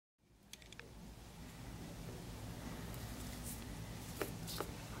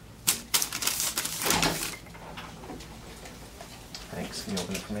Can you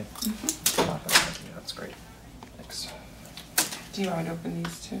open it for me? Mm-hmm. Yeah, that's great. Thanks. Do you want to open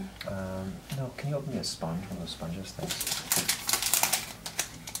these too? No, can you open me a sponge, one of those sponges? Thanks.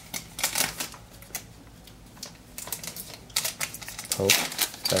 Oh,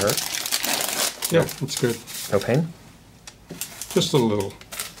 does that hurt? Yeah, it's good. No pain? Just a little.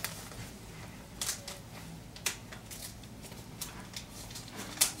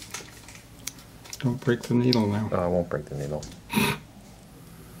 Don't break the needle now. Oh, I won't break the needle.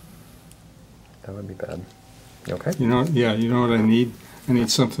 That would be bad. You okay? You know, yeah, you know what I need? I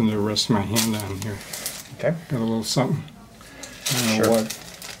need something to rest my hand on here. Okay. Got a little something. I don't know Sure. what.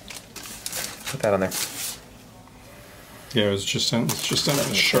 Put that on there. Yeah, it's just on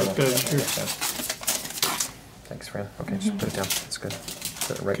a sharp edge here. Thanks, Fran. Okay, just put it down. That's good.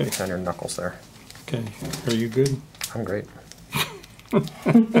 Put it right Okay. behind your knuckles there. Okay, are you good? I'm great.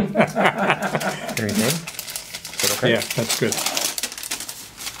 Anything? Is that okay? Yeah, that's good.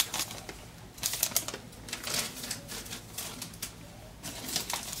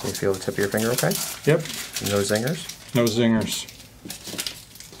 Can you feel the tip of your finger okay? Yep, No zingers? no zingers.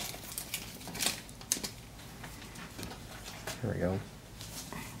 There we go.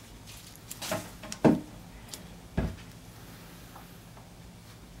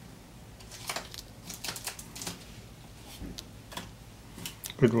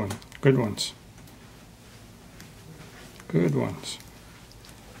 Good one, good ones. Good ones.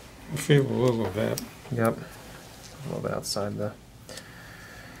 I feel a little of that. Yep. A little bit outside the...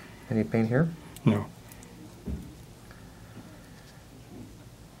 Any pain here? No.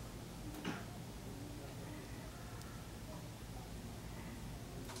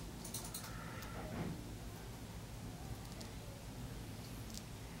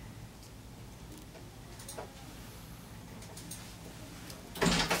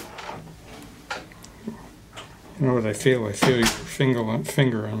 You know what I feel? I feel your finger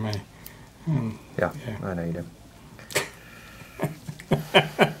on my... Yeah, yeah. I know you do.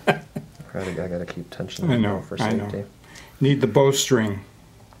 I gotta keep tension I know, for I safety. know. Need the bowstring.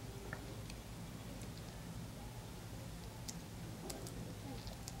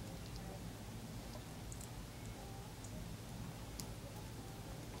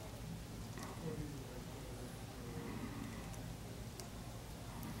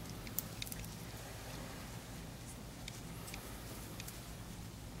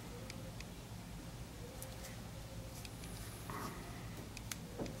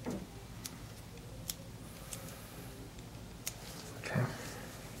 Okay.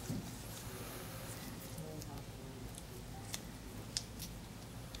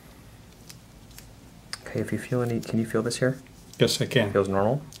 Okay, if you feel any, can you feel this here? Yes, I can. Feels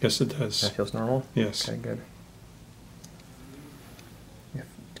normal? Yes, it does. That feels normal? Yes. Okay, good.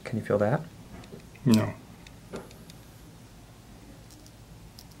 Can you feel that? No.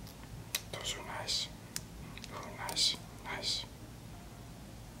 Those are nice. Oh, nice. Nice.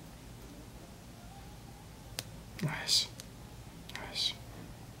 Nice. Nice.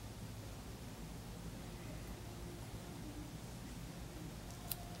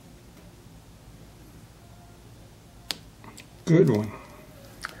 Good one.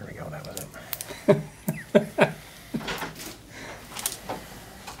 Here we go, that was it.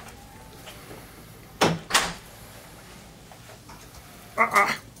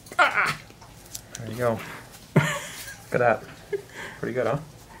 There you go. Look at that. Pretty good, huh?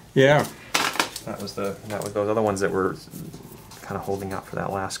 Yeah. That was those other ones that were kind of holding out for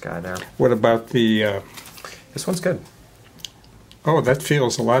that last guy there. What about the... This one's good. oh, that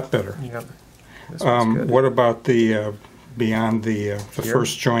feels a lot better. Yep. This one's good. What about the... beyond the Here?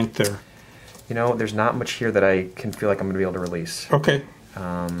 first joint there? You know, there's not much here that I can feel like I'm going to be able to release. Okay.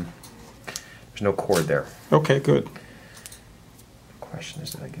 There's no cord there. Okay, good. The question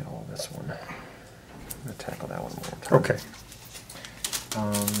is, did I get all of this one? I'm going to tackle that one one more time. Okay.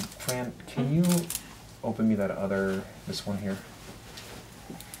 Fran, can you open me that other, this one here?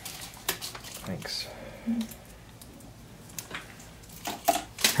 Thanks.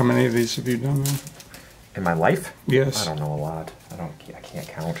 How many of these have you done now? In my life? Yes. I don't know a lot. I can't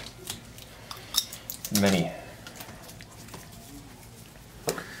count. Many.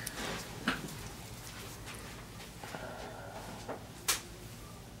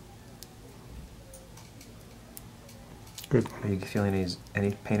 Good. Are you feeling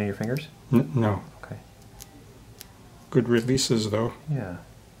any pain in your fingers? No. Okay. Good releases, though. Yeah.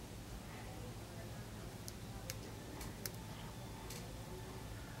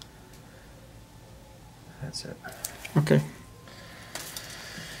 That's it. Okay.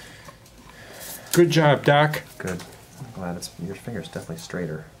 Good job, Doc. Good. I'm glad your finger's definitely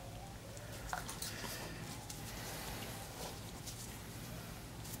straighter.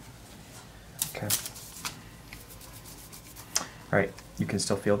 All right, you can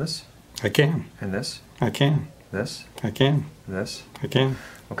still feel this, I can. and this, I can. this, I can. this. I can.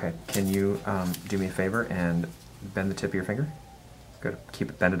 Okay, can you do me a favor and bend the tip of your finger? Good. Keep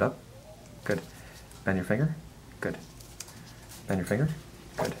it bended up. Good. Bend your finger. Good. Bend your finger.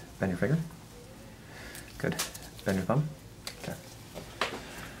 Good. Bend your finger. Good. Bend your thumb. Okay.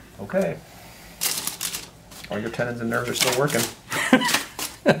 Okay. All your tendons and nerves are still working.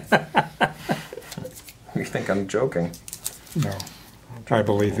 You think I'm joking? No. I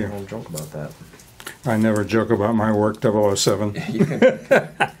believe I you. don't joke about that. I never joke about my work, 007. You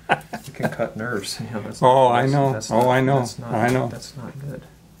can cut nerves. You know, that's Oh, not, I know. that's Oh, not, I know. That's not, I know. That's not good.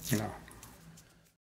 No.